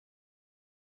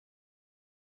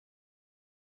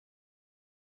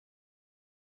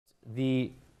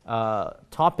the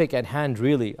topic at hand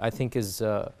really, I think, is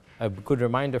a good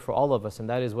reminder for all of us, and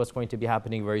that is what's going to be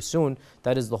happening very soon.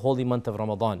 That is the holy month of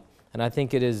Ramadan. And I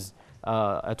think it is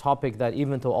a topic that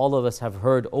even though all of us have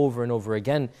heard over and over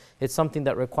again, it's something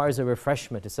that requires a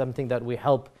refreshment. It's something that we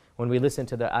help when we listen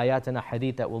to the ayat and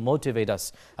ahadith that will motivate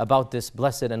us about this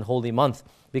blessed and holy month.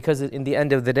 Because in the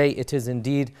end of the day, it is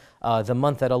indeed the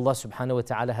month that Allah subhanahu wa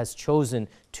ta'ala has chosen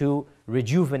to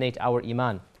rejuvenate our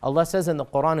iman. Allah says in the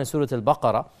Qur'an in Surah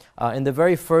Al-Baqarah, in the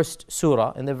very first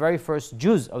surah, in the very first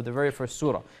juz of the very first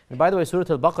surah. And by the way, Surah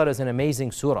Al-Baqarah is an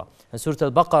amazing surah. And Surah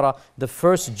Al-Baqarah, the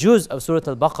first juz of Surah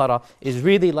Al-Baqarah is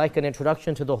really like an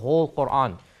introduction to the whole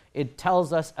Qur'an. It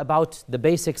tells us about the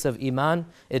basics of Iman.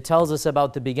 It tells us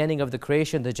about the beginning of the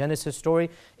creation, the Genesis story.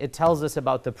 It tells us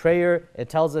about the prayer. It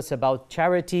tells us about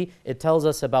charity. It tells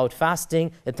us about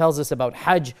fasting. It tells us about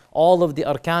Hajj. All of the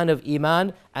arkan of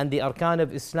Iman and the arkan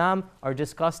of Islam are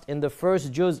discussed in the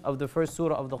first juz of the first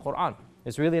surah of the Qur'an.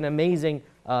 It's really an amazing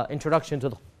introduction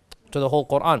to the whole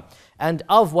Qur'an. And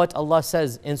of what Allah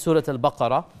says in Surah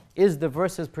Al-Baqarah is the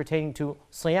verses pertaining to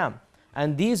Siyam.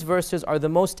 And these verses are the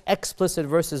most explicit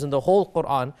verses in the whole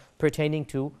Qur'an pertaining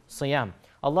to Siyam.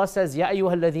 Allah says, Ya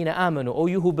ayyuha alladhina amanu, O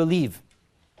you who believe,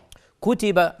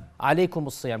 Kutiba alaykum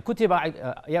as-siyam.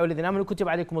 Ya ayyuha alladhina amanu,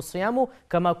 Kutiba alaykum as-siyamu,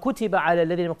 kama kutiba ala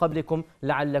alladhina min qablikum,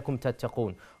 la'allakum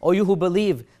tattaqun. O you who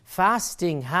believe,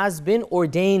 fasting has been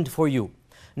ordained for you.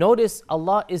 Notice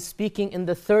Allah is speaking in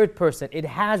the third person. It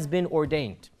has been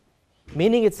ordained.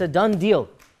 Meaning it's a done deal.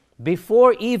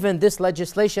 Before even this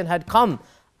legislation had come,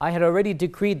 I had already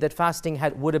decreed that fasting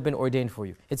would have been ordained for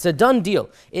you. It's a done deal.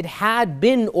 It had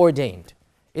been ordained.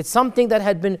 It's something that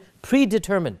had been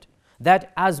predetermined.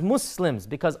 That as Muslims,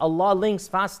 because Allah links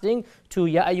fasting to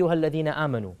Ya ayyuha alladhina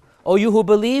amanu. O you who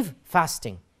believe,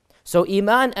 fasting. So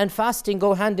Iman and fasting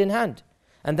go hand in hand.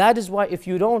 And that is why if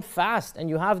you don't fast and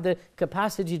you have the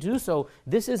capacity to do so,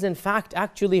 this is in fact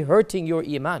actually hurting your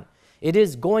Iman. It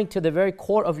is going to the very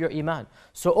core of your Iman.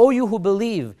 So O you who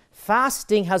believe,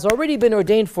 fasting has already been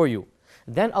ordained for you.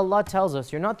 Then Allah tells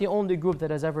us, you're not the only group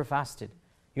that has ever fasted.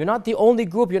 You're not the only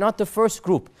group, you're not the first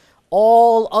group.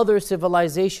 All other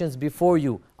civilizations before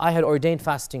you, I had ordained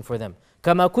fasting for them.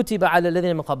 كَمَا كُتِبَ عَلَى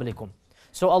الَّذِينَ مِن قَبْلِكُمْ.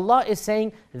 So Allah is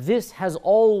saying, this has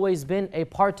always been a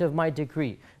part of my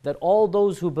decree, that all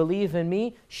those who believe in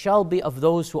me shall be of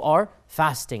those who are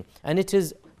fasting. And it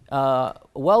is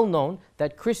well known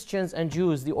that Christians and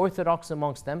Jews, the Orthodox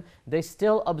amongst them, they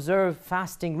still observe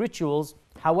fasting rituals.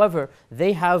 However,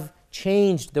 they have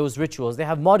changed those rituals. They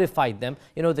have modified them.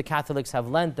 You know, the Catholics have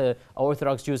Lent, the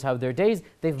Orthodox Jews have their days.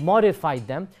 They've modified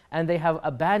them and they have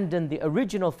abandoned the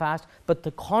original fast, but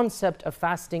the concept of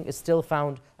fasting is still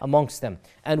found amongst them.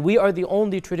 And we are the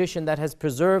only tradition that has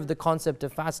preserved the concept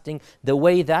of fasting the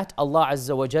way that Allah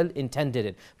Azza wa Jal intended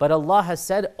it. But Allah has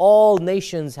said all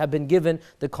nations have been given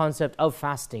the concept of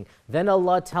fasting. Then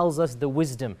Allah tells us the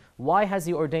wisdom. Why has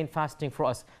He ordained fasting for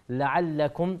us?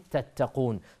 لَعَلَّكُمْ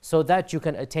تَتَّقُونَ. So that you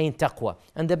can attain taqwa.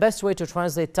 And the best way to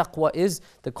translate taqwa is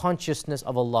the consciousness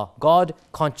of Allah, God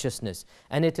consciousness.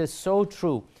 And it is so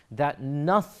true that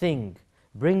nothing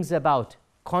brings about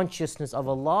consciousness of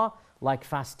Allah like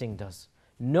fasting does.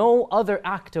 No other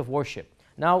act of worship.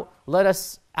 Now, let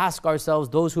us ask ourselves,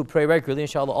 those who pray regularly,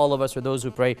 inshallah all of us are those who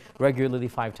pray regularly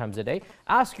 5 times a day.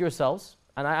 Ask yourselves,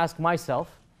 and I ask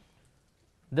myself,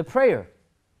 the prayer,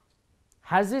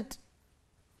 has it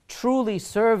truly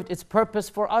served its purpose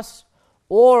for us?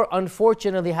 Or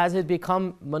unfortunately, has it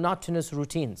become monotonous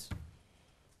routines?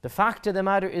 The fact of the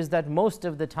matter is that most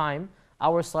of the time,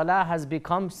 our salah has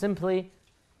become simply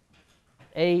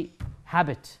a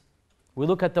habit. We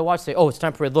look at the watch, say, oh, it's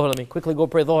time to pray dhuhr, let me quickly go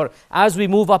pray dhuhr. As we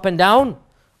move up and down,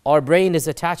 our brain is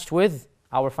attached with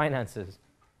our finances.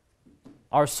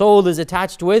 Our soul is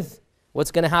attached with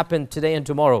what's going to happen today and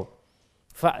tomorrow.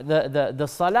 The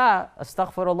salah,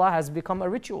 astaghfirullah, has become a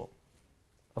ritual.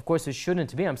 Of course, it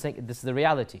shouldn't be. I'm saying this is the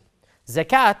reality.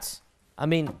 Zakat, I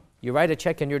mean, you write a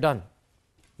check and you're done.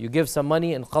 You give some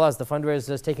money and khalas, the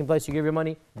fundraiser is taking place, you give your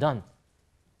money, done.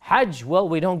 Hajj, well,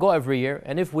 we don't go every year.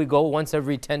 And if we go once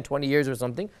every 10, 20 years or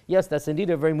something, yes, that's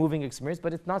indeed a very moving experience,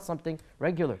 but it's not something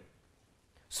regular.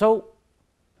 So,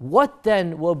 what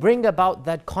then will bring about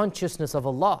that consciousness of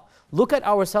Allah? Look at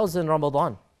ourselves in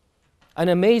Ramadan. An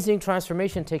amazing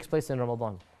transformation takes place in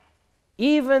Ramadan.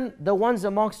 Even the ones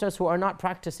amongst us who are not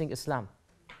practicing Islam,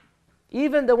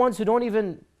 even the ones who don't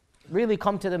even really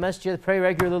come to the masjid, pray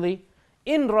regularly,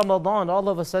 in Ramadan, all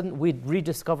of a sudden, we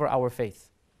rediscover our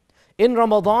faith. In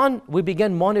Ramadan, we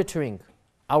begin monitoring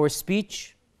our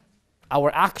speech,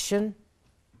 our action,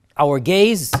 our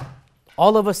gaze.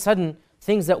 All of a sudden,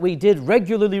 things that we did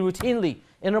regularly, routinely,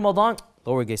 in Ramadan,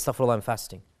 lower gaze, astaghfirullah, I'm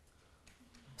fasting.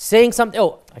 saying something,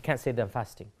 oh, I can't say that I'm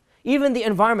fasting. Even the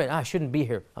environment, I shouldn't be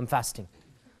here, I'm fasting.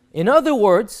 In other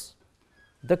words,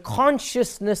 the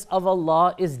consciousness of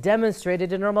Allah is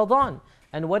demonstrated in Ramadan.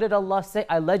 And what did Allah say?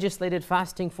 I legislated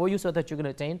fasting for you so that you can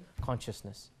attain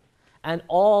consciousness. And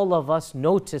all of us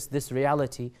notice this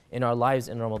reality in our lives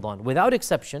in Ramadan. Without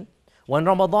exception, when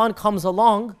Ramadan comes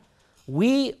along,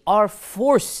 we are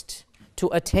forced to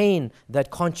attain that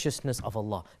consciousness of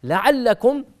Allah.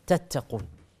 لَعَلَّكُمْ تَتَّقُونَ.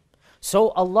 So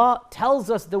Allah tells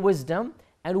us the wisdom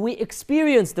and we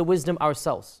experience the wisdom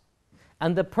ourselves.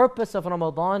 And the purpose of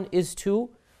Ramadan is to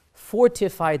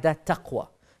fortify that taqwa,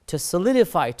 to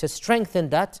solidify, to strengthen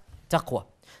that taqwa.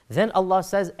 Then Allah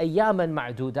says,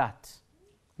 أَيَّامًا مَعْدُودَاتٍ,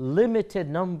 limited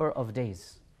number of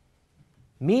days.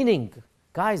 Meaning,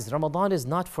 guys, Ramadan is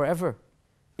not forever.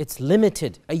 It's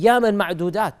limited. أَيَّامًا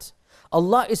مَعْدُودَاتٍ.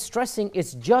 Allah is stressing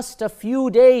it's just a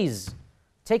few days.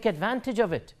 Take advantage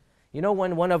of it. You know,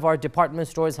 when one of our department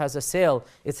stores has a sale,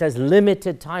 it says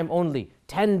limited time only,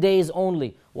 10 days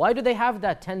only. Why do they have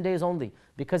that 10 days only?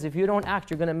 Because if you don't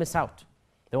act, you're going to miss out.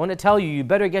 They want to tell you, you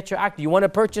better get your act. You want to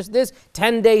purchase this?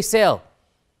 10-day sale.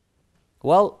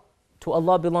 Well, to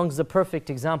Allah belongs the perfect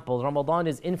example. Ramadan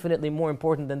is infinitely more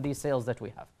important than these sales that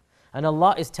we have. And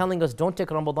Allah is telling us, don't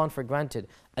take Ramadan for granted.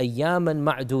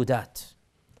 أَيَّامًا مَعْدُودَاتٍ,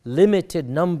 limited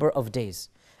number of days.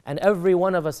 And every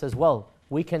one of us as well,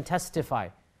 we can testify.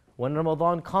 When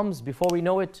Ramadan comes, before we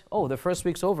know it, oh, the first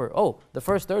week's over. Oh, the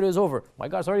first third is over. My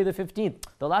God, it's already the 15th.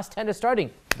 The last 10 is starting.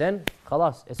 Then,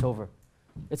 khalas, it's over.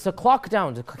 It's a clock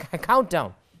down, a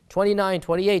countdown. 29,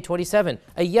 28, 27.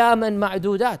 أَيَّامًا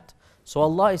مَعْدُودَاتٍ. So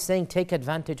Allah is saying, take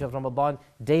advantage of Ramadan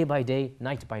day by day,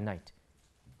 night by night.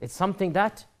 It's something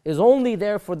that is only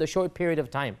there for the short period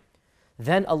of time.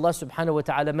 Then Allah subhanahu wa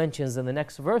ta'ala mentions in the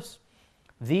next verse,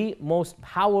 the most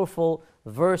powerful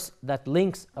verse that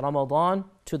links Ramadan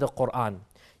to the Qur'an.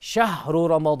 شَهْرُ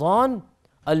رَمَضَانَ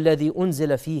الَّذِي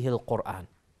أُنزِلَ فِيهِ الْقُرْآنِ.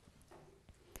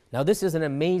 Now this is an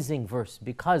amazing verse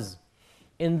because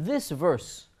in this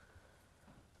verse,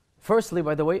 firstly,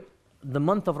 by the way, the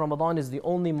month of Ramadan is the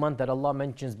only month that Allah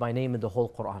mentions by name in the whole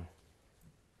Qur'an.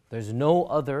 There's no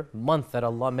other month that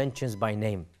Allah mentions by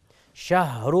name.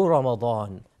 شَهْرُ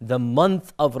رَمَضَانَ, the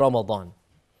month of Ramadan.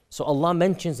 So Allah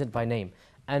mentions it by name.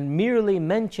 And merely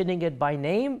mentioning it by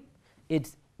name,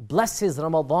 it blesses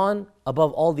Ramadan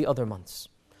above all the other months.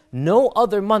 No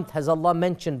other month has Allah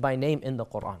mentioned by name in the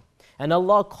Qur'an. And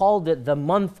Allah called it the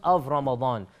month of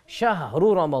Ramadan.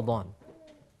 Shahru Ramadan.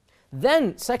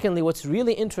 Then, secondly, what's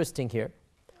really interesting here,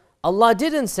 Allah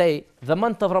didn't say the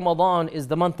month of Ramadan is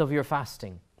the month of your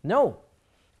fasting. No.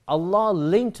 Allah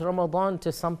linked Ramadan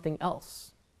to something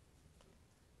else.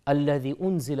 الَّذِي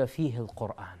أُنزِلَ فِيهِ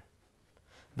الْقُرْآنِ.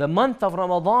 The month of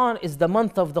Ramadan is the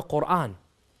month of the Qur'an.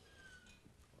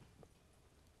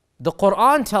 The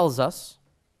Qur'an tells us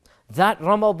that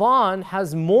Ramadan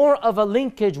has more of a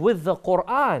linkage with the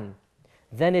Qur'an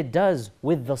than it does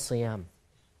with the Siyam.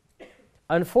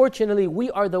 Unfortunately, we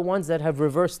are the ones that have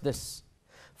reversed this.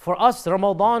 For us,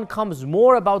 Ramadan comes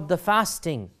more about the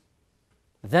fasting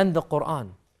than the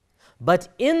Qur'an. But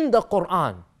in the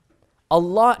Qur'an,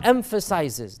 Allah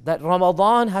emphasizes that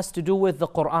Ramadan has to do with the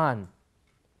Qur'an.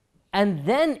 And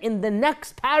then in the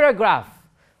next paragraph,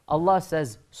 Allah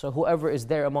says, so whoever is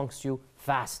there amongst you,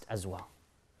 fast as well.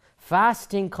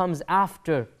 Fasting comes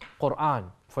after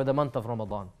Qur'an for the month of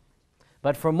Ramadan.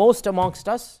 But for most amongst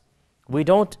us, we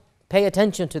don't pay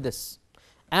attention to this.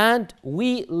 And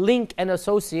we link and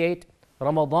associate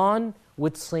Ramadan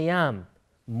with Siyam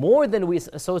more than we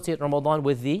associate Ramadan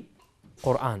with the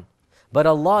Qur'an. But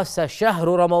Allah says, شَهْرُ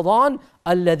رَمَضَانَ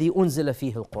الَّذِي أُنزِلَ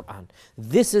فِيهِ الْقُرْآنِ.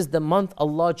 This is the month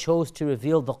Allah chose to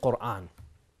reveal the Qur'an.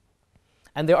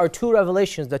 And there are two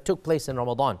revelations that took place in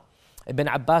Ramadan. Ibn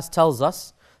Abbas tells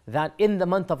us that in the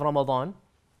month of Ramadan,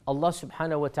 Allah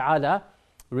subhanahu wa ta'ala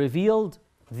revealed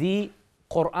the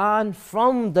Qur'an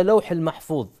from the Lawh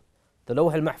al-Mahfuz. The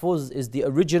Lawh al-Mahfuz is the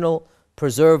original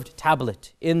preserved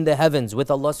tablet in the heavens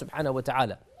with Allah subhanahu wa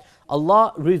ta'ala.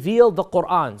 Allah revealed the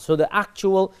Qur'an. So the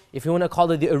actual, if you want to call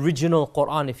it the original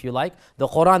Qur'an if you like, the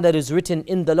Qur'an that is written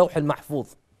in the Lawh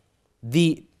al-Mahfuz.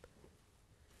 The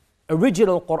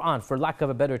original Qur'an, for lack of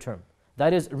a better term,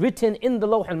 that is written in the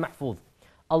Lawh al-Mahfuz.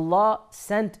 Allah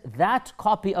sent that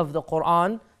copy of the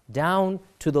Qur'an down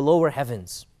to the lower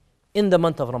heavens in the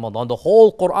month of Ramadan. The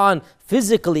whole Qur'an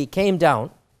physically came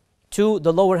down to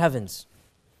the lower heavens.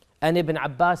 And Ibn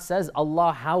Abbas says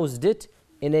Allah housed it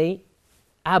in a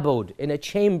abode, in a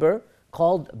chamber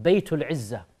called Baytul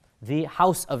Izzah, the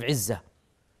house of Izzah.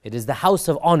 It is the house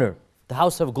of honor, the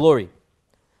house of glory.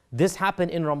 This happened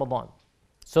in Ramadan.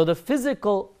 So the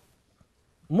physical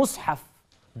mushaf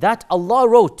that Allah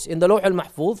wrote in the Lawh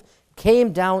al-Mahfuz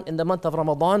came down in the month of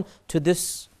Ramadan to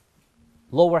this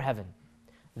lower heaven.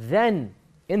 Then,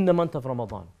 in the month of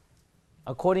Ramadan,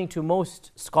 according to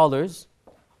most scholars,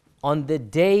 on the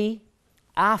day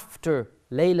after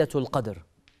Laylatul Qadr,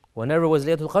 whenever it was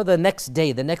Laylatul Qadr, the next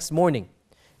day, the next morning,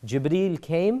 Jibreel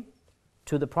came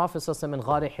to the Prophet ﷺ in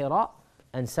Ghar Hira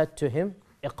and said to him,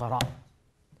 Iqra.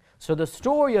 So the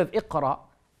story of Iqra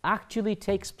actually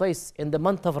takes place in the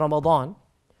month of Ramadan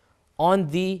on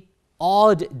the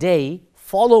odd day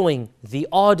following the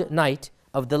odd night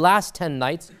of the last 10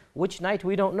 nights. Which night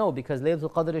we don't know, because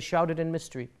Laylatul Qadr is shrouded in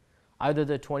mystery. Either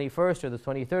the 21st or the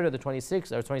 23rd or the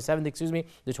 26th or 27th, excuse me,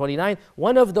 the 29th,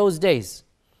 one of those days.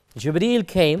 Jibreel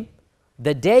came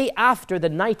the day after the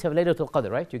night of Laylatul Qadr,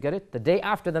 right? You get it? The day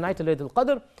after the night of Laylatul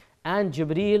Qadr, and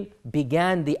Jibreel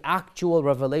began the actual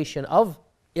revelation of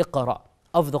Iqra,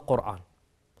 of the Qur'an.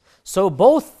 So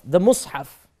both the Mus'haf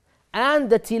and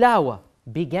the Tilawah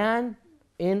began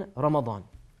in Ramadan.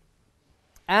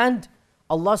 And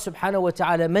Allah subhanahu wa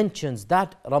ta'ala mentions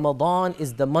that Ramadan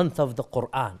is the month of the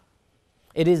Qur'an.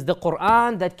 It is the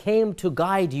Qur'an that came to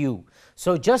guide you.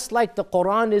 So just like the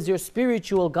Qur'an is your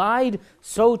spiritual guide,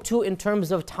 so too in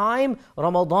terms of time,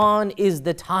 Ramadan is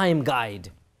the time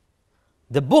guide.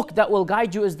 The book that will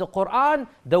guide you is the Qur'an.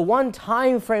 The one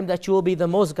time frame that you will be the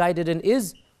most guided in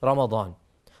is Ramadan.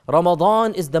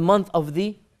 Ramadan is the month of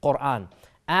the Qur'an.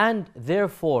 And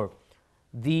therefore,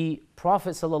 the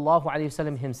Prophet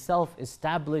ﷺ himself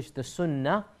established the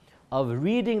sunnah of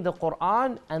reading the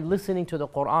Qur'an and listening to the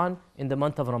Qur'an in the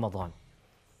month of Ramadan.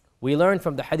 We learn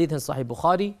from the hadith in Sahih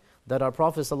Bukhari that our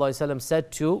Prophet ﷺ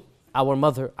said to our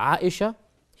mother Aisha,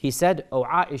 he said, "O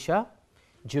Aisha,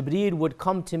 Jibreel would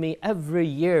come to me every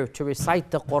year to recite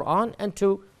the Qur'an and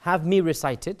to have me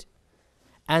recite it.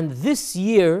 And this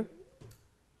year,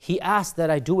 he asked that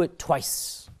I do it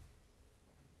twice.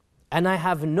 And I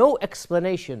have no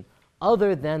explanation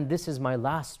other than this is my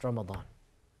last Ramadan."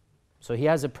 So he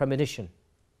has a premonition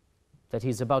that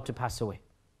he's about to pass away.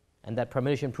 And that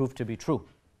premonition proved to be true.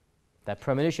 That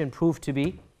premonition proved to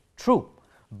be true.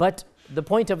 But the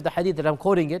point of the hadith that I'm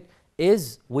quoting it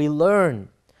is we learn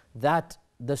that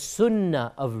the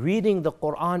sunnah of reading the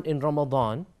Qur'an in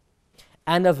Ramadan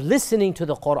and of listening to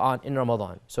the Qur'an in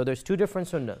Ramadan. So there's two different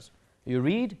sunnahs. You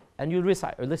read and you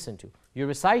recite, or listen to. You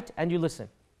recite and you listen.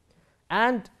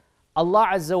 And Allah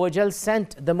Azza wa Jal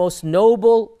sent the most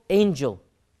noble angel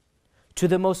to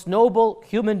the most noble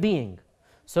human being,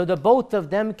 so that both of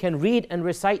them can read and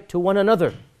recite to one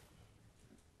another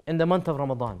in the month of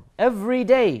Ramadan. Every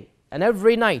day and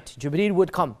every night, Jibreel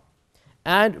would come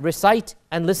and recite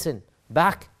and listen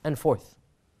back and forth.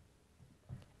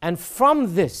 And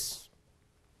from this,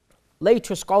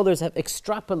 later scholars have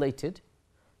extrapolated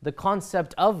the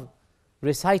concept of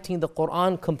reciting the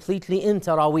Qur'an completely in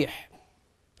Taraweeh.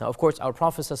 Now, of course, our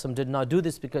Prophet ﷺ did not do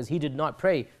this because he did not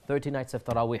pray 30 nights of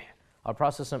Taraweeh. Our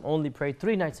Prophet ﷺ only prayed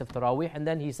 3 nights of Taraweeh, and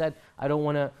then he said, I don't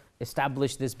want to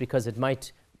establish this because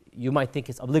you might think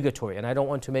it's obligatory, and I don't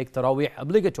want to make Taraweeh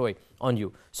obligatory on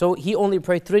you. So he only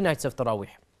prayed 3 nights of Taraweeh.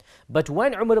 But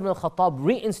when Umar ibn al-Khattab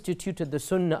reinstituted the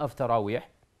sunnah of Taraweeh,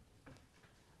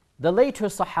 the later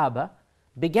Sahaba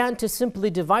began to simply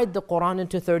divide the Qur'an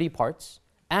into 30 parts,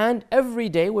 and every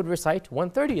day would recite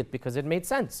 1/30th because it made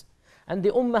sense. And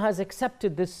the Ummah has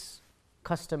accepted this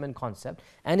custom and concept,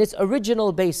 and its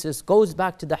original basis goes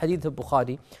back to the hadith of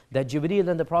Bukhari that Jibreel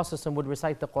and the Prophet would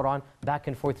recite the Qur'an back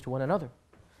and forth to one another.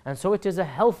 And so it is a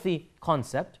healthy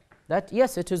concept that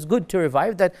yes, it is good to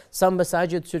revive, that some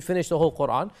masajid should finish the whole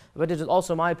Qur'an, but it is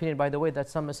also my opinion, by the way, that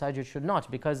some masajid should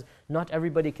not, because not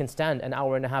everybody can stand an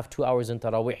hour and a half, 2 hours in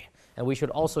Taraweeh. And we should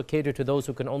also cater to those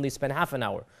who can only spend half an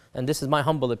hour. And this is my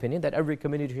humble opinion, that every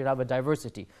community should have a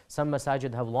diversity. Some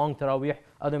masajid have long Taraweeh,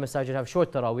 other masajid have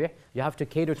short Taraweeh. You have to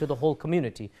cater to the whole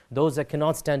community. Those that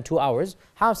cannot stand 2 hours,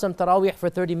 have some Taraweeh for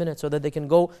 30 minutes so that they can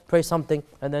go pray something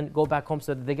and then go back home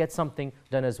so that they get something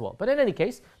done as well. But in any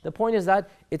case, the point is that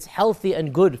it's healthy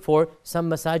and good for some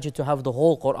masajid to have the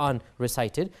whole Qur'an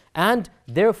recited, and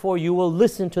therefore you will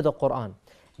listen to the Qur'an.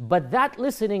 But that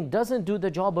listening doesn't do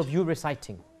the job of you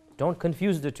reciting. Don't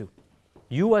confuse the two.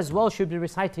 You as well should be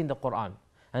reciting the Qur'an.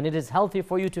 And it is healthy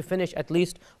for you to finish at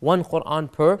least 1 Qur'an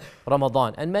per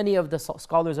Ramadan. And many of the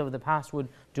scholars of the past would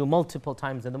do multiple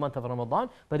times in the month of Ramadan,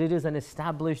 but it is an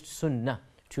established sunnah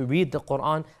to read the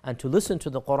Qur'an and to listen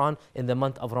to the Qur'an in the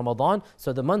month of Ramadan.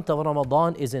 So the month of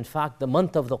Ramadan is in fact the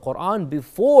month of the Qur'an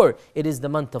before it is the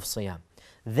month of Siyam.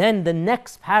 Then the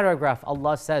next paragraph,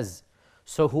 Allah says,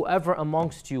 so whoever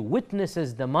amongst you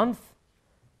witnesses the month,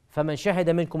 فَمَنْ شَهِدَ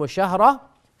مِنْكُمُ الشَّهْرَ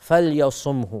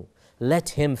فَلْيَصُمْهُ. Let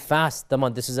him fast the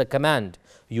month. This is a command.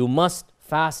 You must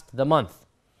fast the month.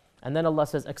 And then Allah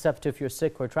says, except if you're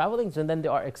sick or traveling, and then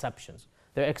there are exceptions.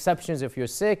 There are exceptions if you're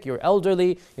sick, you're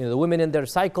elderly, the women in their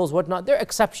cycles, whatnot. There are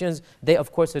exceptions. They,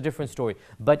 of course, a different story.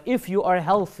 But if you are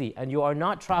healthy and you are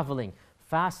not traveling,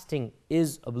 fasting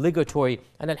is obligatory.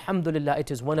 And alhamdulillah,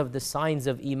 it is one of the signs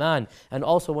of Iman and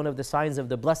also one of the signs of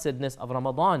the blessedness of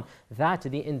Ramadan that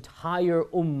the entire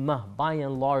ummah, by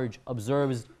and large,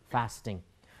 observes fasting.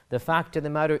 The fact of the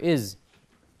matter is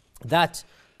that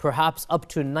perhaps up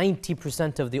to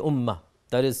 90% of the ummah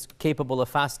that is capable of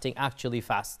fasting actually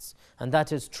fasts. And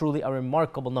that is truly a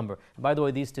remarkable number. By the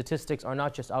way, these statistics are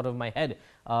not just out of my head.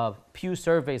 Pew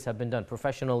surveys have been done,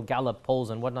 professional Gallup polls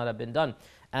and whatnot have been done.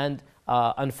 And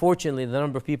unfortunately, the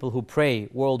number of people who pray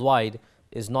worldwide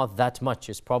is not that much.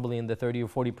 It's probably in the 30 or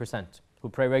 40% who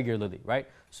pray regularly, right?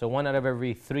 So 1 out of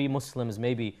every 3 Muslims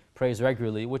maybe prays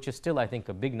regularly, which is still, I think,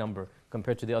 a big number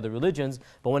compared to the other religions.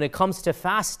 But when it comes to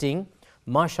fasting,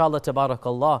 mashallah,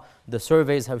 tabarakallah, the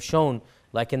surveys have shown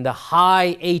like in the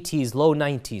high 80s, low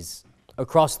 90s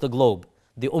across the globe,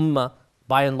 the ummah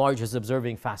by and large is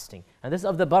observing fasting. And this is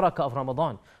of the barakah of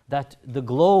Ramadan, that the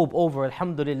globe over,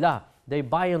 alhamdulillah, they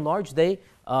by and large, they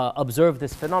observe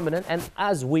this phenomenon. And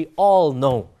as we all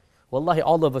know, wallahi,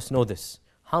 all of us know this.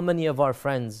 How many of our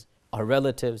friends, our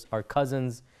relatives, our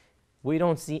cousins, we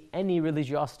don't see any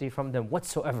religiosity from them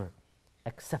whatsoever,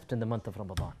 except in the month of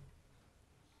Ramadan.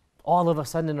 All of a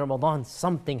sudden in Ramadan,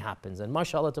 something happens. And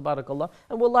mashallah, tabarakallah.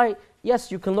 And wallahi,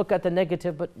 yes, you can look at the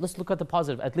negative, but let's look at the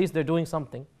positive. At least they're doing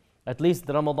something. At least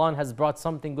the Ramadan has brought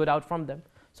something good out from them.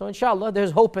 So inshallah,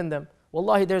 there's hope in them.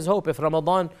 Wallahi, there's hope. If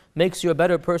Ramadan makes you a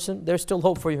better person, there's still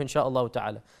hope for you, inshallah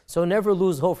ta'ala. So never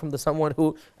lose hope from someone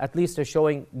who at least is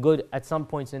showing good at some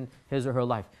points in his or her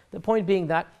life. The point being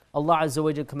that Allah Azza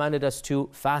wa Jal commanded us to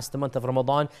fast the month of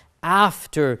Ramadan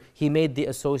after He made the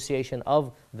association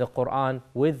of the Qur'an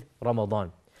with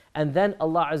Ramadan. And then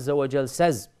Allah Azza wa Jal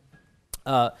says,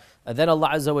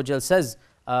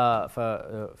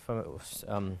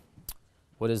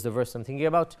 what is the verse I'm thinking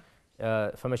about?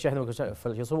 فَمَا شَهِدَ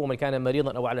فَلْيَصُومُ وَمَنْ كَانَ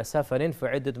مَرِيضًا أَوْ عَلَى سَفَرٍ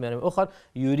فَعِدَّةٌ مِنْ أَيَّامٍ أُخَرَ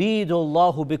يُرِيدُ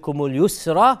اللَّهُ بِكُمُ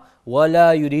الْيُسْرَ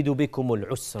وَلَا يُرِيدُ بِكُمُ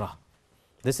الْعُسْرَ.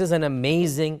 This is an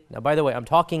amazing, now by the way, I'm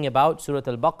talking about Surah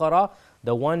Al-Baqarah,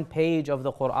 the one page of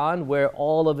the Qur'an where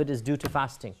all of it is due to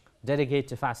fasting, dedicated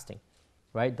to fasting,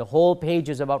 right? The whole page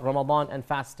is about Ramadan and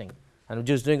fasting. And I'm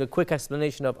just doing a quick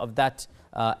explanation of those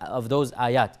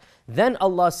ayat. Then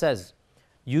Allah says,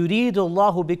 يُرِيدُ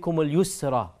اللَّهُ بِكُمُ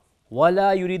الْيُسْرَ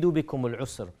وَلَا يُرِيدُ بِكُمُ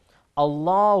الْعُسْرَ.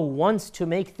 Allah wants to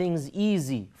make things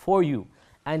easy for you,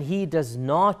 and He does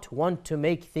not want to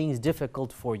make things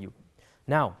difficult for you.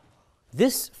 Now,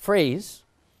 this phrase,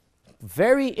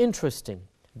 very interesting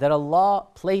that Allah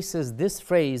places this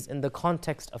phrase in the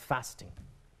context of fasting.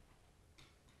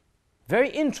 Very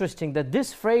interesting that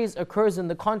this phrase occurs in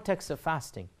the context of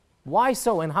fasting. Why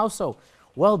so and how so?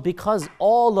 Well, because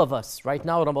all of us, right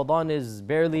now Ramadan is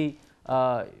barely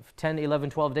 10, 11,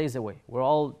 12 days away. We're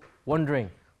all wondering,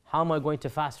 how am I going to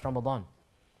fast Ramadan?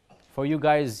 For you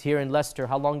guys here in Leicester,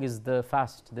 how long is the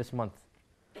fast this month?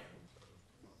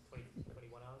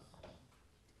 21 hours?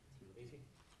 18?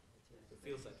 It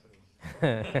feels like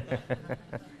 21.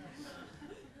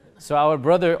 So our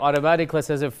brother automatically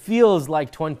says it feels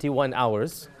like 21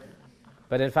 hours,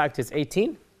 but in fact it's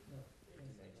 18?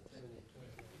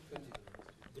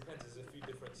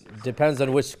 Depends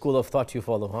on which school of thought you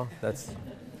follow, huh? That's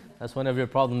one of your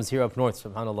problems here up north,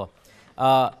 subhanAllah.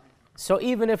 So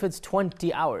even if it's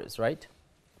 20 hours, right?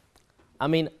 I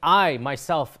mean, I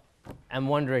myself am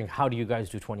wondering, how do you guys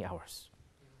do 20 hours?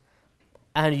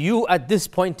 And you at this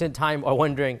point in time are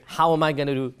wondering, how am I going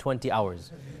to do 20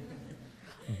 hours?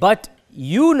 But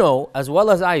you know, as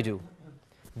well as I do,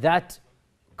 that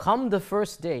come the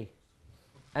first day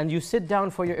and you sit down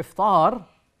for your iftar,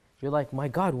 you're like, my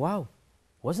God, wow.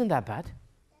 Wasn't that bad?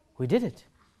 We did it.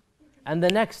 And the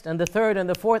next, and the third, and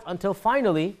the fourth, until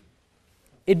finally,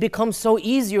 it becomes so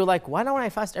easy. You're like, why don't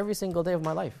I fast every single day of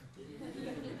my life?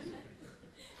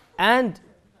 And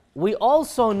we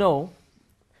also know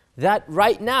that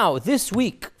right now, this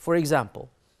week, for example,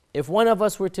 if one of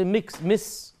us were to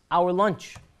miss our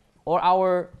lunch,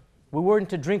 or we weren't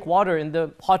to drink water in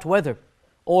the hot weather,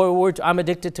 or I'm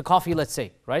addicted to coffee, let's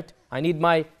say, right? I need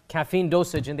my caffeine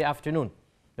dosage in the afternoon.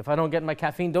 If I don't get my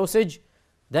caffeine dosage,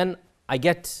 then I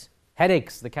get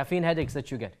headaches, the caffeine headaches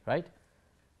that you get, right?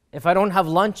 If I don't have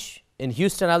lunch in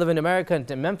Houston, I live in America,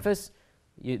 and in Memphis,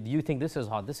 you think this is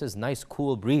hot. This is nice,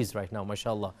 cool breeze right now,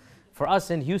 mashallah. For us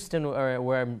in Houston,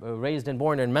 where I'm raised and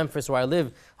born, in Memphis where I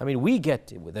live, I mean, we get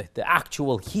the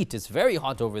actual heat. It's very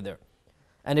hot over there.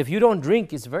 And if you don't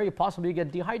drink, it's very possible you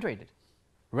get dehydrated.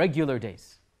 Regular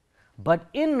days. But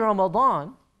in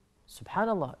Ramadan,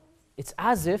 subhanAllah, it's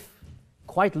as if,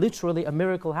 quite literally, a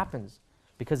miracle happens.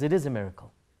 Because it is a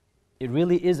miracle. It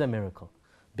really is a miracle.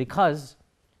 Because,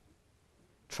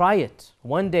 try it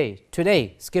one day,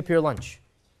 today, skip your lunch.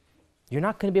 You're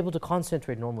not going to be able to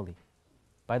concentrate normally.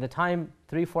 By the time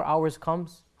 3-4 hours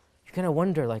comes, you're going to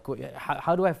wonder, like,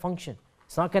 how do I function?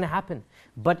 It's not going to happen.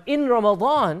 But in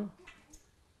Ramadan,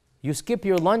 you skip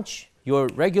your lunch, your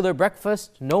regular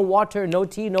breakfast, no water, no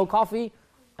tea, no coffee,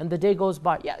 and the day goes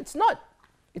by. Yeah, it's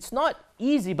not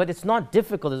easy, but it's not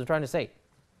difficult, as I'm trying to say.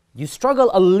 You struggle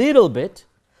a little bit,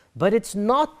 but it's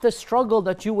not the struggle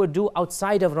that you would do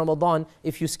outside of Ramadan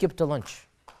if you skipped a lunch.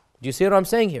 Do you see what I'm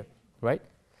saying here? Right?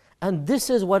 And this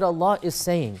is what Allah is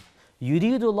saying.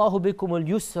 يُرِيدُ اللَّهُ بِكُمُ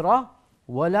الْيُسْرَ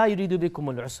وَلَا يُرِيدُ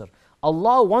بِكُمُ الْعُسْرَ.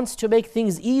 Allah wants to make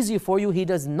things easy for you. He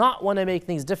does not want to make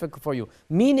things difficult for you.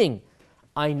 Meaning,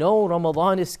 I know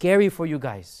Ramadan is scary for you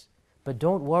guys, but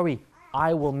don't worry,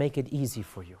 I will make it easy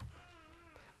for you.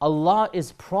 Allah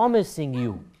is promising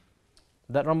you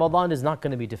that Ramadan is not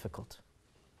going to be difficult.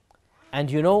 And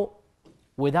you know,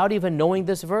 without even knowing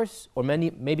this verse, or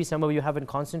maybe some of you haven't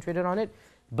concentrated on it,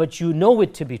 but you know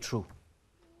it to be true.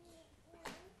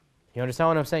 You understand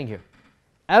what I'm saying here?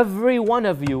 Every one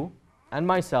of you and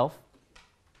myself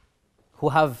who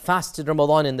have fasted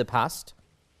Ramadan in the past,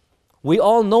 we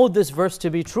all know this verse to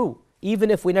be true,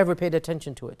 even if we never paid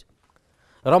attention to it.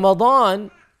 Ramadan,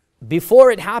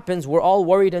 before it happens, we're all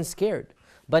worried and scared.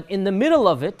 But in the middle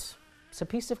of it, it's a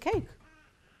piece of cake.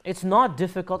 It's not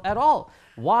difficult at all.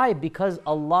 Why? Because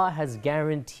Allah has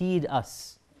guaranteed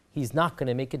us He's not going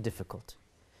to make it difficult.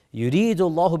 يُرِيدُ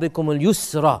اللَّهُ بِكُمُ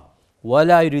الْيُسْرَ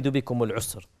وَلَا يُرِيدُ بِكُمُ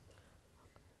الْعُسْرَ.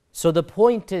 So the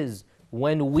point is,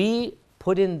 when we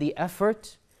put in the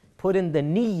effort, put in the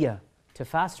niyyah to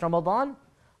fast Ramadan,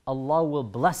 Allah will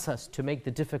bless us to make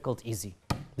the difficult easy.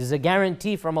 This is a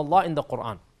guarantee from Allah in the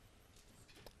Qur'an.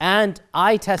 And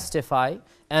I testify,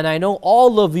 and I know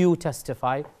all of you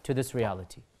testify to this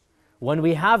reality. When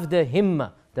we have the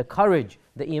himmah, the courage,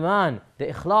 the iman, the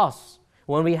ikhlas,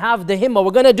 when we have the himmah,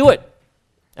 we're going to do it.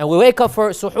 And we wake up for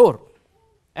suhoor.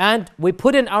 And we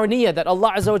put in our niyyah that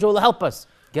Allah Azza wa Jalla will help us.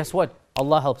 Guess what?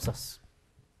 Allah helps us.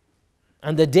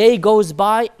 And the day goes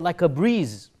by like a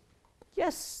breeze.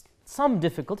 Yes, some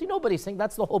difficulty. Nobody's saying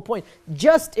that's the whole point.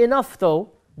 Just enough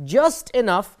though, just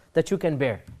enough that you can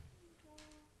bear.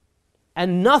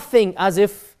 And nothing as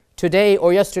if today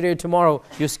or yesterday or tomorrow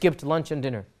you skipped lunch and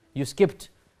dinner. You skipped,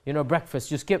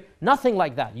 breakfast. You skipped, nothing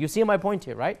like that. You see my point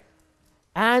here, right?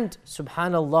 And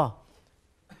subhanallah,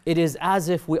 it is as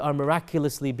if we are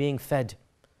miraculously being fed.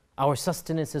 Our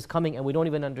sustenance is coming and we don't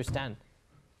even understand.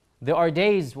 There are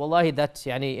days, wallahi, that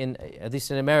at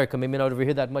least in America, maybe not over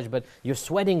here that much, but you're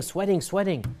sweating.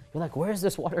 You're like, where is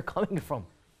this water coming from?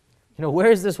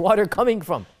 Where is this water coming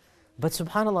from? But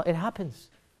subhanallah, it happens.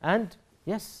 And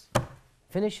yes,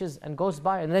 finishes and goes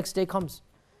by and the next day comes.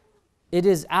 It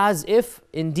is as if,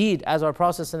 indeed, as our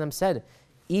Prophet ﷺ said,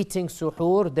 eating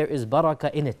suhoor, there is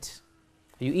barakah in it.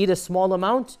 You eat a small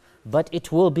amount, but it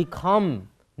will become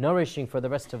nourishing for the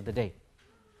rest of the day.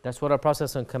 That's what our Prophet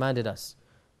ﷺ commanded us.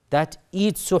 That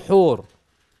eat suhoor,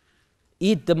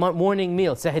 eat the morning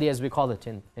meal, sahri as we call it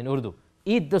in Urdu.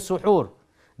 Eat the suhoor,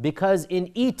 because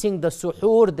in eating the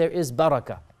suhoor there is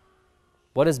barakah.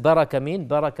 What does barakah mean?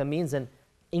 Barakah means an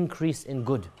increase in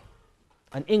good,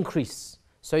 an increase.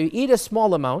 So you eat a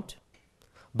small amount,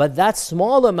 but that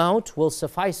small amount will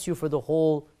suffice you for the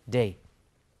whole day.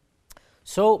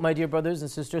 So, my dear brothers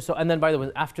and sisters, and then by the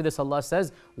way, after this Allah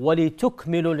says,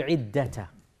 وَلِتُكْمِلُوا الْعِدَّةَ.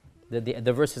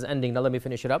 The verse is ending, now let me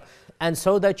finish it up. And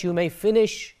so that you may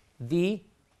finish the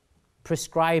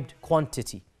prescribed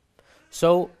quantity.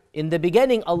 So, in the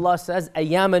beginning Allah says,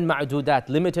 أَيَّامًا مَعْدُودَاتٍ,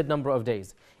 limited number of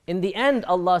days. In the end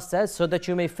Allah says, so that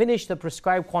you may finish the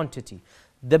prescribed quantity.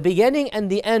 The beginning and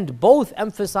the end both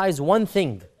emphasize one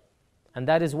thing. And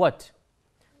that is what?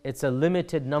 It's a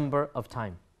limited number of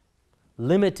time.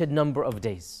 Limited number of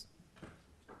days.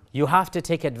 You have to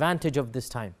take advantage of this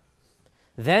time.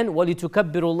 Then,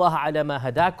 وَلِتُكَبِّرُوا اللَّهَ عَلَى مَا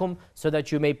هَدَاكُمْ, so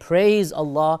that you may praise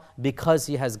Allah because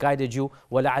He has guided you.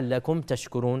 وَلَعَلَّكُمْ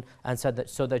تَشْكُرُونَ, and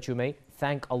so that you may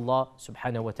thank Allah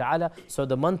subhanahu wa ta'ala. So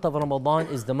the month of Ramadan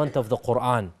is the month of the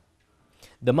Qur'an.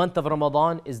 The month of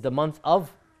Ramadan is the month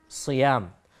of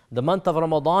Siyam. The month of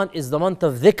Ramadan is the month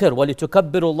of dhikr.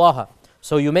 وَلِتُكَبِّرُوا اللَّهَ.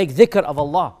 So you make dhikr of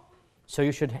Allah. So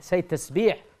you should say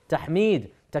tasbih, tahmeed,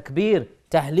 takbir,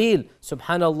 tahleel,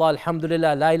 subhanallah,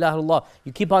 alhamdulillah, la ilaha illallah.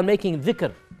 You keep on making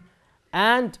dhikr.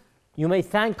 And you may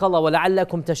thank Allah,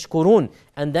 وَلَعَلَّكُمْ تَشْكُرُونَ.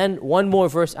 And then one more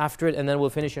verse after it, and then we'll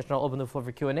finish it and I'll open the floor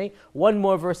for Q&A. One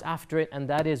more verse after it, and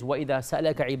that is, وَإِذَا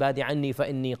سَأَلَكَ عِبَادِ عَنِّي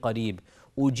فَإِنِّي قَرِيبٌ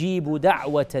أُجِيبُ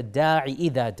دَعْوَةَ الدَّاعِ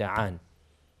إِذَا دَعَانِ.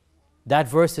 That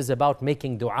verse is about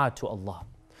making dua to Allah.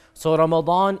 So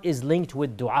Ramadan is linked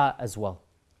with dua as well.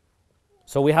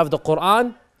 So we have the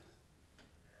Qur'an,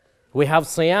 we have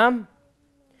Siyam,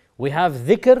 we have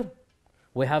dhikr,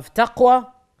 we have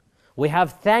taqwa, we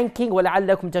have thanking,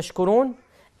 وَلَعَلَّكُمْ تَشْكُرُونَ.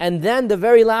 And then the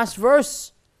very last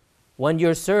verse, when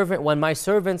my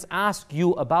servants ask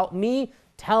you about me,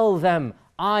 tell them,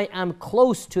 I am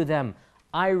close to them.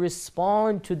 I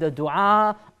respond to the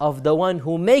dua of the one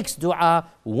who makes dua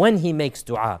when he makes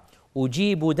dua.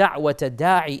 أُجِيبُ دَعْوَةَ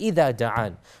الدَّاعِ إِذَا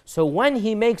دَعَانِ. So when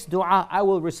he makes dua, I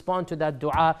will respond to that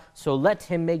dua. So let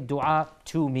him make dua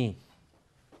to me.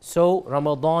 So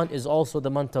Ramadan is also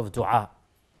the month of dua.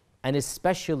 And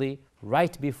especially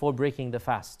right before breaking the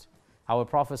fast. Our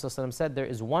Prophet ﷺ said there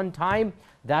is one time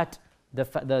that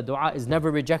the dua is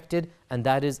never rejected, and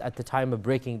that is at the time of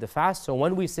breaking the fast. So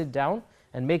when we sit down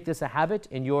and make this a habit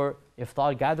in your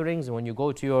iftar gatherings, when you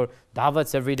go to your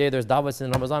da'wats every day, there's da'wats in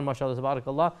Ramadan, mashallah,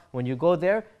 tabarakallah. When you go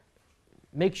there,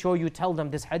 make sure you tell them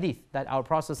this hadith that our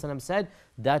Prophet ﷺ said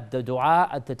that the dua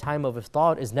at the time of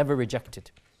iftar is never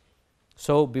rejected.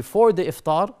 So before the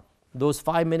iftar, those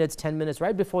 5 minutes, 10 minutes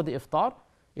right before the iftar,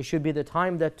 it should be the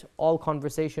time that all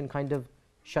conversation kind of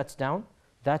shuts down,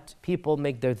 that people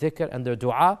make their dhikr and their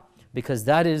dua, because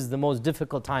that is the most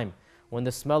difficult time. When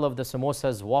the smell of the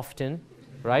samosas waft in,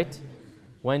 right?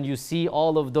 When you see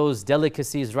all of those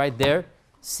delicacies right there,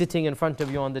 sitting in front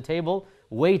of you on the table,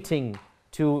 waiting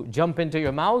to jump into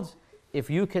your mouths, if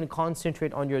you can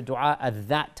concentrate on your dua at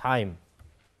that time,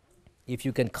 if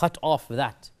you can cut off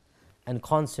that and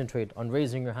concentrate on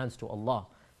raising your hands to Allah,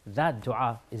 that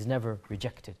dua is never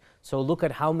rejected. So look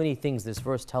at how many things this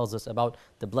verse tells us about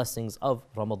the blessings of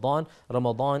Ramadan.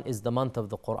 Ramadan is the month of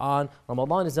the Qur'an.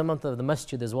 Ramadan is the month of the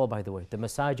masjid as well, by the way. The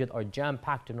masajid are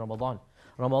jam-packed in Ramadan.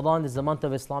 Ramadan is the month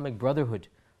of Islamic brotherhood.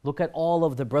 Look at all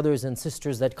of the brothers and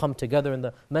sisters that come together in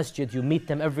the masjid. You meet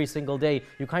them every single day.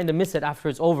 You kind of miss it after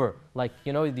it's over. Like,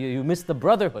 you miss the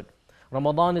brotherhood.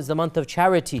 Ramadan is the month of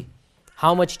charity.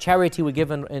 How much charity we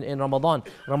give in Ramadan.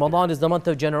 Ramadan is the month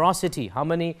of generosity. How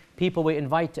many people we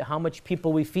invite, how much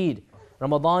people we feed.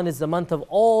 Ramadan is the month of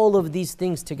all of these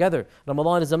things together.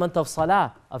 Ramadan is the month of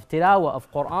salah, of tilawah,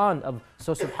 of Qur'an.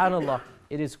 So subhanallah,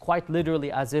 it is quite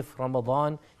literally as if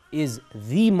Ramadan is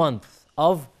the month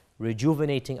of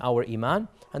rejuvenating our iman.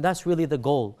 And that's really the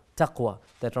goal, taqwa.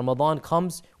 That Ramadan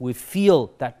comes, we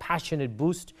feel that passionate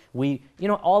boost.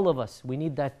 All of us, we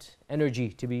need that energy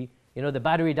to be, the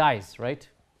battery dies, right?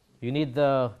 You need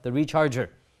the recharger.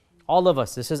 All of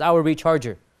us, this is our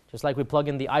recharger. Just like we plug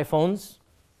in the iPhones.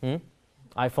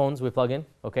 iPhones we plug in,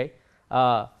 okay?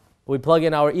 We plug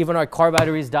in even our car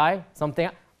batteries die, something.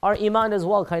 Our iman as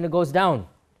well kind of goes down.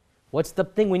 What's the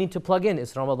thing we need to plug in?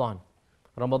 It's Ramadan.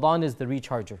 Ramadan is the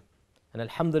recharger. And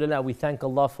alhamdulillah, we thank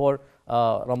Allah for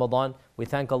Ramadan. We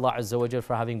thank Allah Azza wa Jal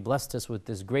for having blessed us with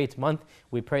this great month.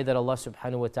 We pray that Allah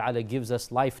subhanahu wa ta'ala gives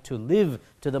us life to live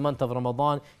to the month of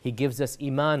Ramadan. He gives us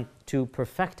iman to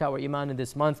perfect our iman in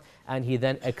this month, and He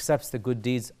then accepts the good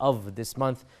deeds of this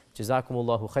month.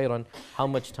 Jazakumullahu khairan. How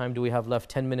much time do we have left?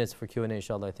 10 minutes for Q&A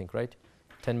inshallah, I think, right?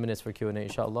 10 minutes for Q&A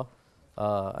inshallah.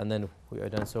 And then we are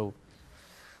done. So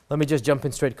let me just jump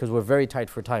in straight because we're very tight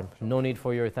for time. No need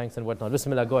for your thanks and whatnot.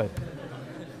 Bismillah, go ahead.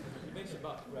 You mentioned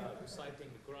about reciting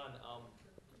the Quran.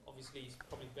 Obviously, it's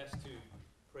probably best to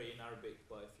pray in Arabic,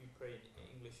 but if you pray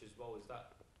in English as well, is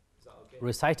that okay?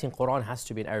 Reciting Quran has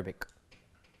to be in Arabic.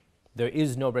 There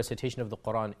is no recitation of the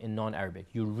Quran in non-Arabic.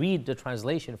 You read the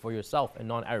translation for yourself in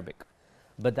non-Arabic,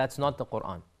 but that's not the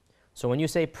Quran. So when you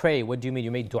say pray, what do you mean?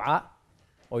 You mean dua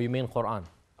or you mean Quran?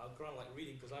 Quran, like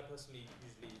reading, because I personally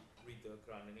usually read the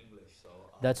Quran in English. So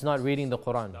that's not reading the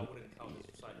Quran. That wouldn't count as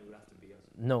reciting, it would have to be.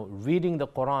 No, reading the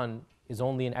Quran is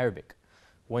only in Arabic.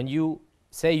 When you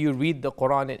say you read the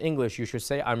Quran in English, you should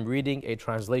say, I'm reading a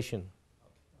translation.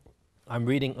 I'm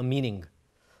reading a meaning.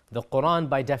 The Quran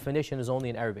by definition is only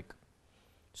in Arabic.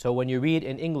 So when you read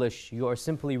in English, you are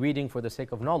simply reading for the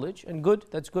sake of knowledge, and good,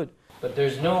 that's good. But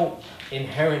there's no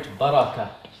inherent barakah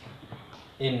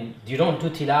you don't do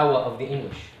tilawah of the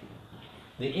English.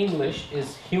 The English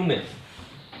is human.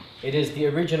 It is the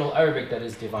original Arabic that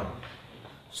is divine.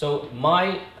 So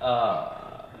my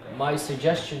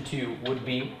suggestion to you would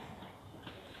be,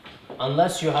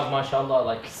 unless you have, mashallah,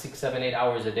 like 6, 7, 8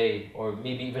 hours a day, or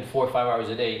maybe even 4 or 5 hours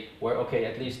a day, where, okay,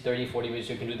 at least 30, 40 minutes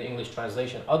you can do the English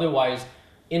translation. Otherwise,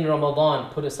 in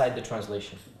Ramadan, put aside the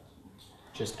translation.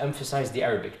 Just emphasize the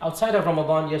Arabic. Outside of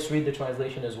Ramadan, yes, read the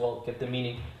translation as well, get the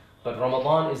meaning. But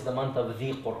Ramadan is the month of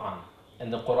the Qur'an.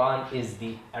 And the Qur'an is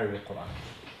the Arabic Qur'an.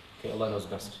 Okay, Allah knows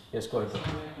best. Yes, go ahead.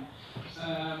 Just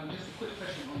a quick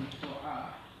question on the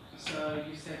dua. So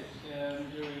you said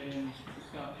during the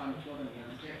start time of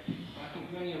Ramadan,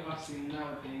 many of us in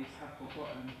nowadays have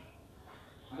forgotten,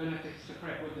 I don't know if it's the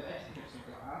correct word, the etiquettes of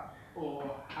dua,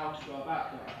 or how to go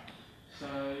about dua. So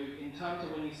in terms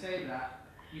of when you say that,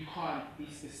 you can't be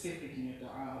specific in your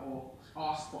dua or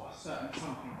ask for a certain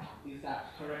something. Is that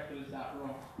correct or is that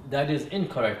wrong? That is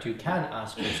incorrect. You can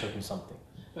ask for a certain something.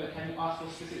 But can you ask for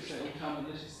specific, so in terms of,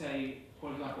 let's just say,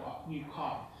 for example, a new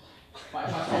car. But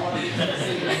if I want to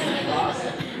class,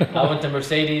 I want the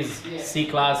Mercedes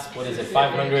C-Class, what is it,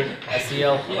 500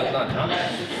 SEL, whatnot,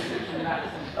 huh?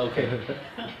 Okay.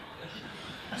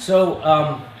 So,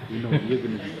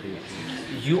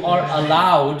 you are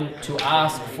allowed to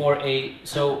ask for a,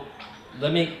 so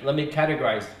let me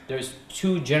categorize. There's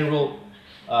two general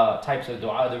types of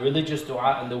dua, the religious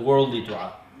dua and the worldly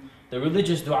dua. The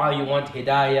religious dua, you want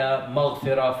hidayah,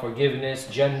 maghfirah, forgiveness,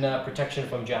 jannah, protection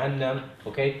from jahannam,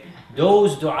 okay?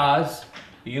 Those du'as,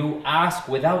 you ask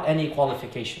without any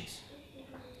qualifications.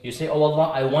 You say, oh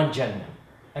Allah, I want jannah.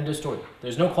 End of story.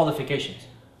 There's no qualifications.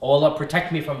 Oh Allah,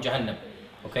 protect me from jahannam,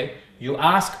 okay? You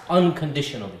ask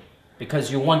unconditionally because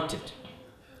you want it.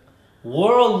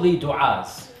 Worldly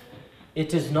du'as,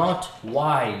 it is not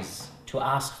wise to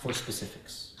ask for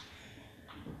specifics.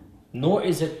 Nor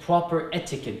is it proper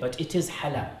etiquette, but it is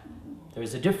halal. There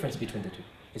is a difference between the two.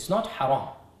 It's not haram.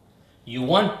 You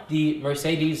want the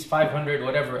Mercedes 500,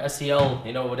 whatever, SEL,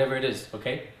 you know, whatever it is,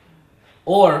 okay?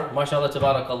 Or, mashallah,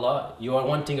 tabarakallah, you are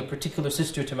wanting a particular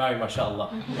sister to marry, mashallah,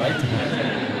 right?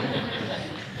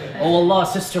 Oh Allah,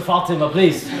 Sister Fatima,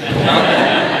 please.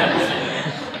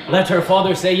 Let her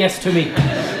father say yes to me.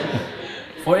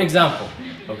 For example,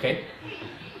 okay?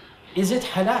 Is it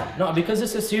halal? No, because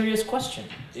it's a serious question.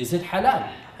 Is it halal?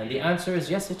 And the answer is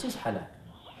yes, it is halal.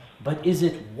 But is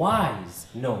it wise?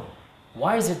 No.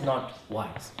 Why is it not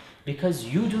wise? Because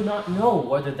you do not know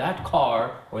whether that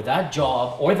car or that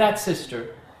job or that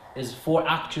sister is for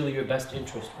actually your best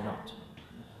interest or not.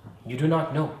 You do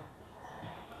not know.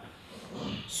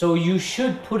 So you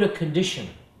should put a condition.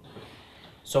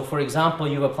 So for example,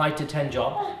 you applied to 10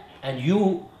 jobs and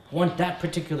you want that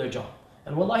particular job.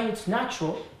 And wallahi, it's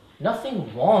natural. Nothing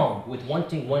wrong with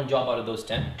wanting one job out of those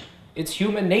 10. It's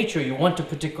human nature. You want a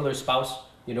particular spouse.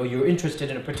 You know, you're interested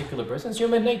in a particular person. It's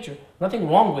human nature. Nothing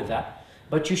wrong with that.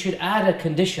 But you should add a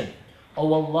condition.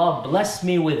 Oh Allah, bless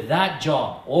me with that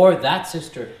job or that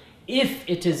sister if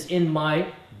it is in my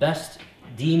best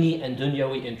dini and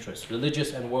dunyawi interest,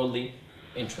 religious and worldly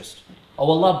interest.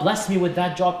 Oh Allah, bless me with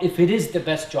that job if it is the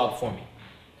best job for me.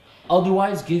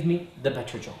 Otherwise, give me the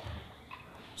better job.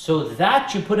 So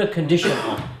that you put a condition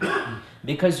on.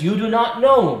 Because you do not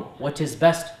know what is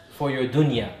best for your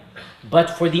dunya.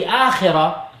 But for the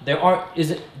akhirah,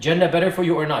 is it Jannah better for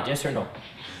you or not? Yes or no?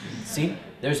 See?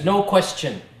 There's no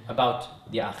question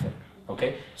about the akhirah.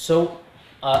 Okay? So,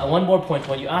 one more point.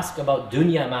 When you ask about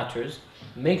dunya matters,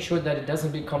 make sure that it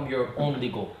doesn't become your only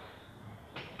goal.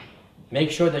 Make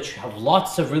sure that you have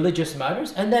lots of religious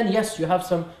matters, and then yes, you have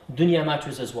some dunya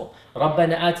matters as well.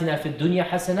 رَبَّنَا آتِنَا فِي الدُّنْيَا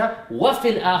حَسَنَةً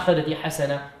وَفِي الْآخِرَةِ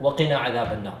حَسَنَةً وَقِنَا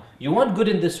عَذَابَ النَّارِ. You want good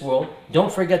in this world,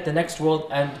 don't forget the next world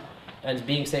and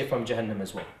being safe from Jahannam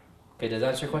as well. Okay, does that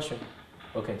answer your question?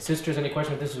 Okay, sisters, any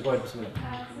questions? This is going, bismillah.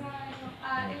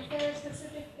 Is there a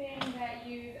specific thing that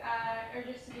you urge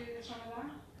us to do this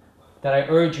Ramadan? That I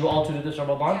urge you all to do this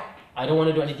Ramadan? I don't want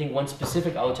to do anything one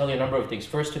specific. I will tell you a number of things.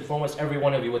 First and foremost, every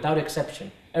one of you, without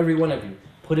exception, every one of you,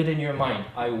 put it in your mind.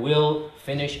 I will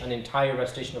finish an entire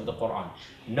recitation of the Qur'an.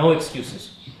 No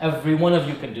excuses. Every one of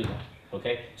you can do that.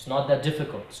 Okay? It's not that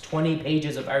difficult. It's 20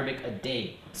 pages of Arabic a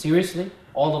day. Seriously?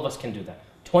 All of us can do that.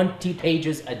 20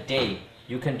 pages a day.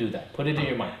 You can do that. Put it in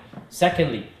your mind.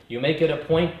 Secondly, you make it a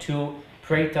point to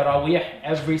pray Taraweeh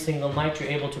every single night.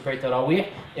 You're able to pray Taraweeh.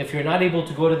 If you're not able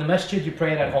to go to the masjid, you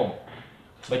pray it at home.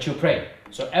 But you pray.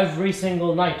 So every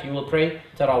single night you will pray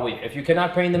Taraweeh. If you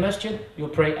cannot pray in the masjid, you'll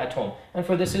pray at home. And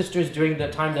for the sisters, during the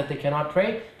time that they cannot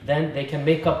pray, then they can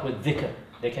make up with dhikr.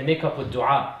 They can make up with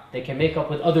dua. They can make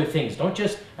up with other things. Don't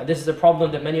just, and this is a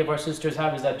problem that many of our sisters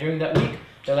have, is that during that week,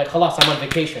 they're like, khalas, I'm on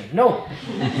vacation. No.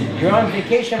 You're on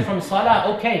vacation from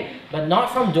salah, okay. But not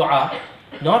from dua,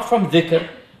 not from dhikr.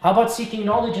 How about seeking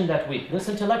knowledge in that week?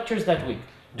 Listen to lectures that week.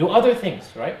 Do other things,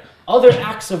 right? Other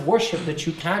acts of worship that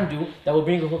you can do that will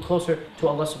bring you closer to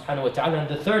Allah subhanahu wa ta'ala. And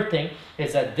the third thing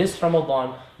is that this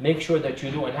Ramadan, make sure that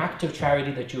you do an act of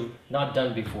charity that you've not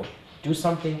done before. Do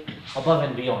something above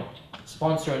and beyond.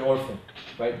 Sponsor an orphan,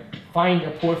 right? Find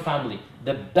a poor family.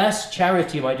 The best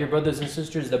charity, my dear brothers and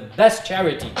sisters, the best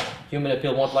charity. Human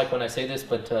Appeal won't like when I say this,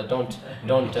 but don't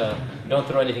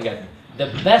throw anything at me. The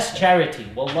best charity,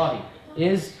 wallahi,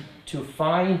 is to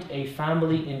find a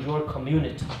family in your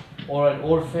community, or an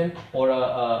orphan, or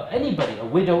anybody, a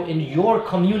widow in your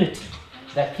community.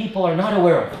 that people are not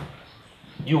aware of.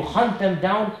 You hunt them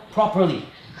down properly,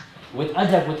 with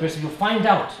adab, with respect. You find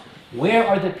out where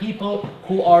are the people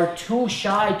who are too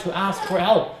shy to ask for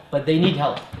help, but they need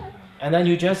help. And then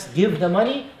you just give the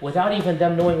money without even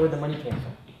them knowing where the money came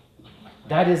from.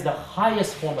 That is the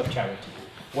highest form of charity,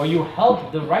 where you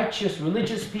help the righteous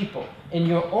religious people in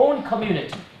your own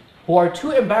community who are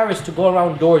too embarrassed to go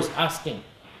around doors asking.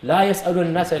 La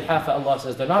yas'alun nas ilhafa, Allah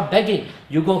says. They're not begging,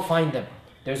 you go find them.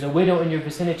 There's a widow in your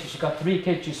vicinity, she's got 3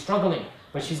 kids, she's struggling,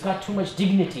 but she's got too much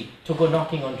dignity to go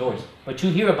knocking on doors. But you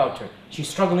hear about her, she's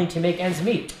struggling to make ends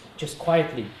meet. Just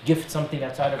quietly gift something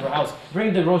outside of her house.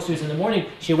 Bring the groceries in the morning,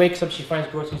 she wakes up, she finds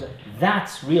groceries.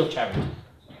 That's real charity.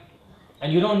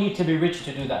 And you don't need to be rich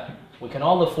to do that. We can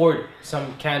all afford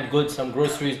some canned goods, some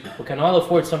groceries. We can all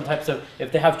afford some types of,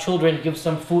 if they have children, give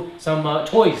some food, some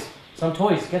toys.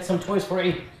 Get some toys for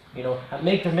Eid. You know,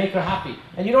 make her happy.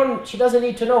 And she doesn't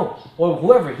need to know. Or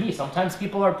whoever, sometimes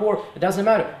people are poor, it doesn't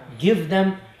matter. Give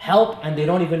them help and they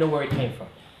don't even know where it came from.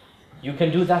 You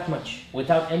can do that much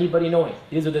without anybody knowing.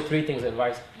 These are the 3 things I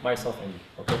advise myself and you.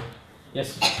 Okay?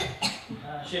 Yes?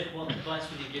 Sheikh, what advice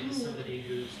would you give to somebody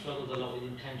who struggles a lot with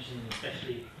intention,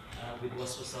 especially with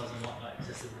waswasas and whatnot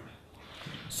excessively?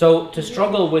 So, to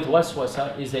struggle with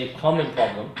waswasa is a common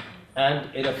problem and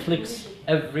it afflicts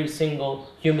every single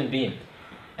human being.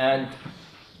 And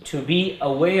to be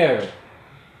aware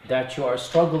that you are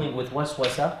struggling with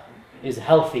waswasa is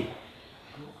healthy.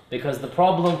 Because the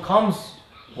problem comes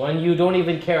when you don't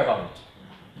even care about it.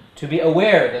 To be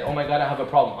aware that, oh my God, I have a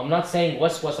problem. I'm not saying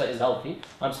waswasa is healthy.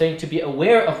 I'm saying to be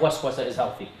aware of waswasa is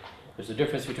healthy. There's a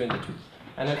difference between the two.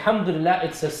 And alhamdulillah,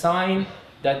 it's a sign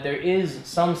that there is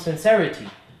some sincerity.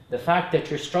 The fact that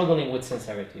you're struggling with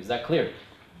sincerity. Is that clear?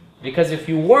 Because if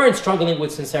you weren't struggling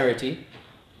with sincerity,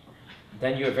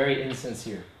 then you're very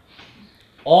insincere.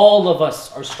 All of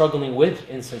us are struggling with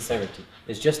insincerity.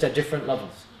 It's just at different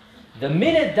levels. The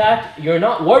minute that you're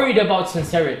not worried about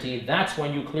sincerity, that's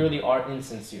when you clearly are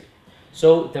insincere.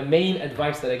 So the main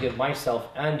advice that I give myself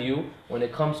and you when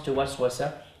it comes to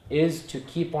waswasa is to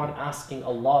keep on asking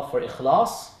Allah for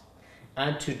ikhlas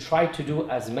and to try to do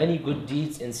as many good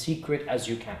deeds in secret as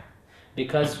you can.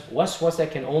 Because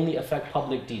waswasa can only affect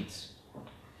public deeds.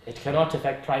 It cannot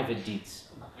affect private deeds.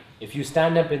 If you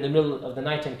stand up in the middle of the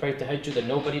night and pray tahajjud and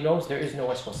nobody knows, there is no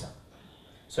waswasa.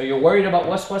 So you're worried about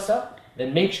waswasa,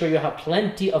 then make sure you have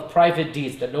plenty of private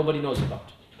deeds that nobody knows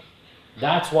about.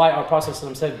 That's why our Prophet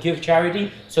ﷺ said, give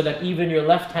charity so that even your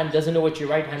left hand doesn't know what your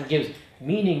right hand gives.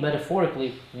 Meaning,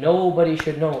 metaphorically, nobody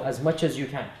should know as much as you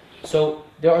can. So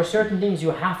there are certain things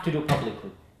you have to do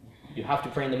publicly. You have to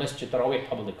pray in the masjid tarawih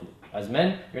publicly. As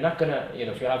men, you're not going to,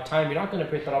 if you have time, you're not going to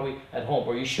pray tarawih at home,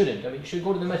 or you shouldn't. You should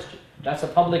go to the masjid. That's a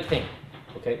public thing.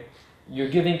 Okay? You're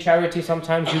giving charity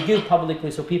sometimes, you give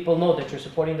publicly so people know that you're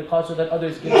supporting the cause so that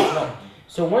others give as well.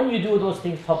 So when you do those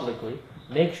things publicly,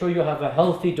 make sure you have a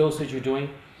healthy dosage you're doing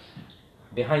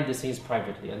behind the scenes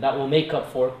privately. And that will make up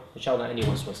for, inshallah, any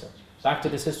waswasa. Back to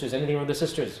the sisters. Anything from the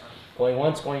sisters? Going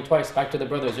once, going twice. Back to the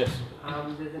brothers, yes.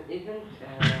 There's an event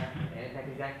that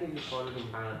is actively followed in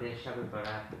Bangladesh,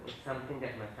 shabe-e-barat. It's something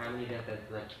that my family does as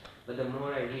well. But the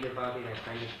more I read about it, I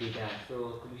find it bizarre.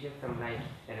 So could you shed some light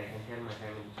that I can tell my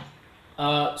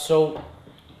family? So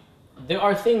there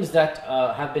are things that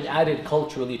have been added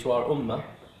culturally to our ummah.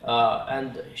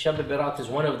 And shabe-e-barat is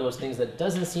one of those things that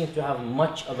doesn't seem to have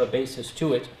much of a basis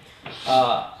to it.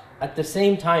 At the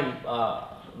same time,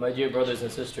 my dear brothers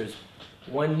and sisters,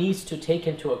 one needs to take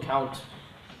into account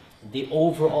the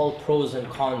overall pros and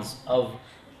cons of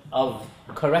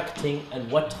correcting and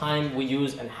what time we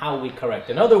use and how we correct.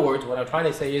 In other words, what I'm trying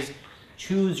to say is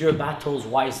choose your battles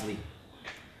wisely.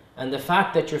 And the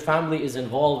fact that your family is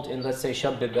involved in, let's say,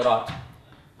 shabe-e-barat,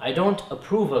 I don't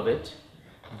approve of it,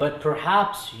 but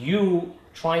perhaps you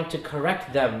trying to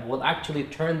correct them will actually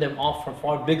turn them off from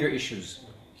far bigger issues.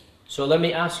 So let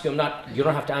me ask you, you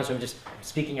don't have to answer, I'm just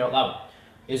speaking out loud.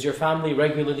 Is your family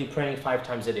regularly praying 5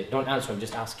 times a day? Don't answer, I'm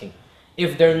just asking.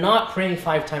 If they're not praying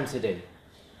 5 times a day,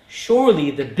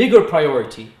 surely the bigger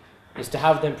priority is to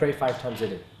have them pray 5 times a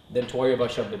day than to worry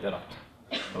about shabe-e-barat.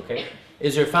 Okay?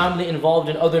 Is your family involved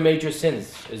in other major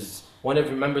sins? Is one of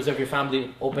your members of your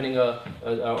family opening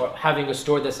or having a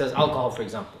store that says alcohol, for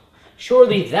example?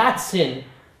 Surely that sin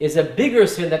is a bigger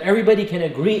sin that everybody can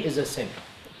agree is a sin.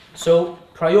 So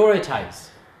prioritize.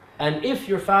 And if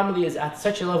your family is at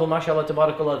such a level, mashallah,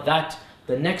 tabarakallah, that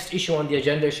the next issue on the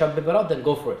agenda is shabe-e-barat, then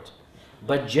go for it.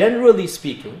 But generally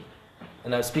speaking,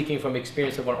 and I'm speaking from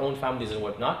experience of our own families and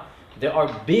whatnot, there are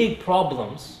big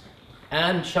problems,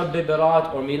 and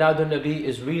shabe-e-barat or Miladun Nabi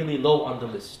is really low on the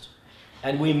list.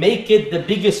 And we make it the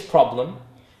biggest problem,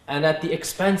 and at the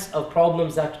expense of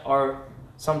problems that are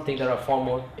something that are far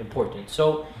more important.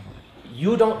 So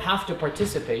you don't have to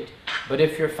participate, but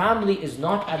if your family is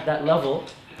not at that level,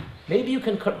 maybe you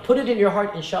can put it in your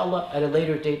heart, inshallah, at a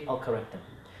later date I'll correct them.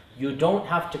 You don't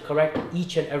have to correct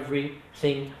each and every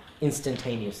thing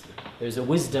instantaneously. There's a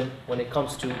wisdom when it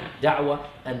comes to da'wah,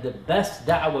 and the best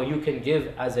da'wah you can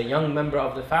give as a young member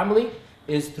of the family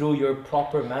is through your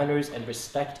proper manners and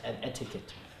respect and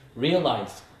etiquette.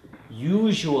 Realize,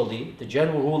 usually, the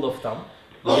general rule of thumb,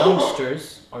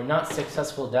 youngsters are not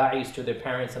successful da'is to their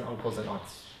parents and uncles and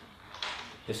aunts.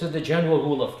 This is the general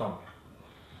rule of thumb.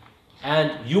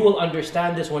 And you will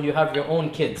understand this when you have your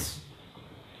own kids.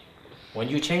 When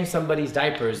you change somebody's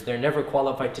diapers, they're never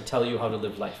qualified to tell you how to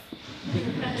live life.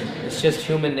 It's just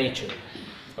human nature.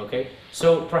 Okay?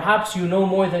 So perhaps you know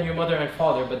more than your mother and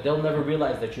father, but they'll never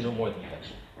realize that you know more than them.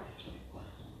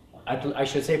 I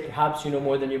should say perhaps you know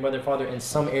more than your mother and father in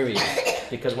some areas,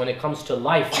 because when it comes to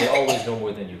life, they always know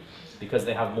more than you, because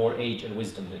they have more age and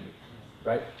wisdom than you.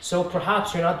 Right? So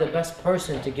perhaps you're not the best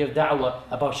person to give da'wah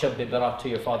about shabe-e-barat to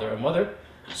your father or mother.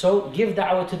 So give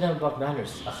da'wah to them about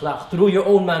manners, akhlaq, through your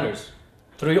own manners,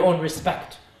 through your own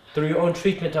respect, through your own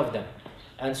treatment of them.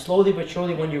 And slowly but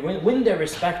surely, when you win their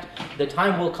respect, the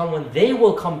time will come when they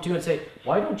will come to you and say,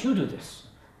 why don't you do this?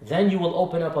 Then you will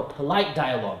open up a polite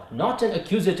dialogue, not an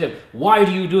accusative, why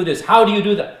do you do this, how do you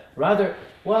do that? Rather,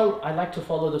 well, I like to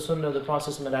follow the sunnah of the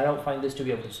Prophet, and I don't find this to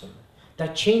be of the sunnah.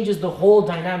 That changes the whole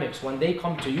dynamics when they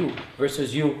come to you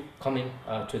versus you coming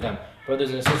to them.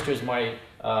 Brothers and sisters, my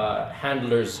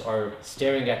handlers are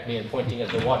staring at me and pointing at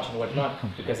the watch and whatnot,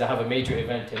 because I have a major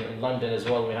event in London as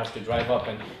well. We have to drive up,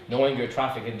 and knowing your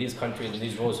traffic in these countries and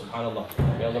these roads,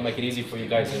 subhanAllah, may Allah make it easy for you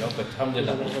guys, but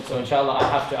alhamdulillah. So inshallah, I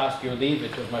have to ask your leave.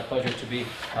 It was my pleasure to be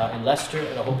in Leicester,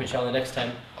 and I hope inshallah next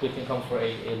time we can come for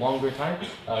a longer time.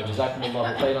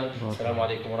 Jazakumullahu khairan. Assalamu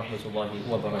alaikum wa rahmatullahi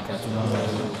wa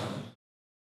barakatuh.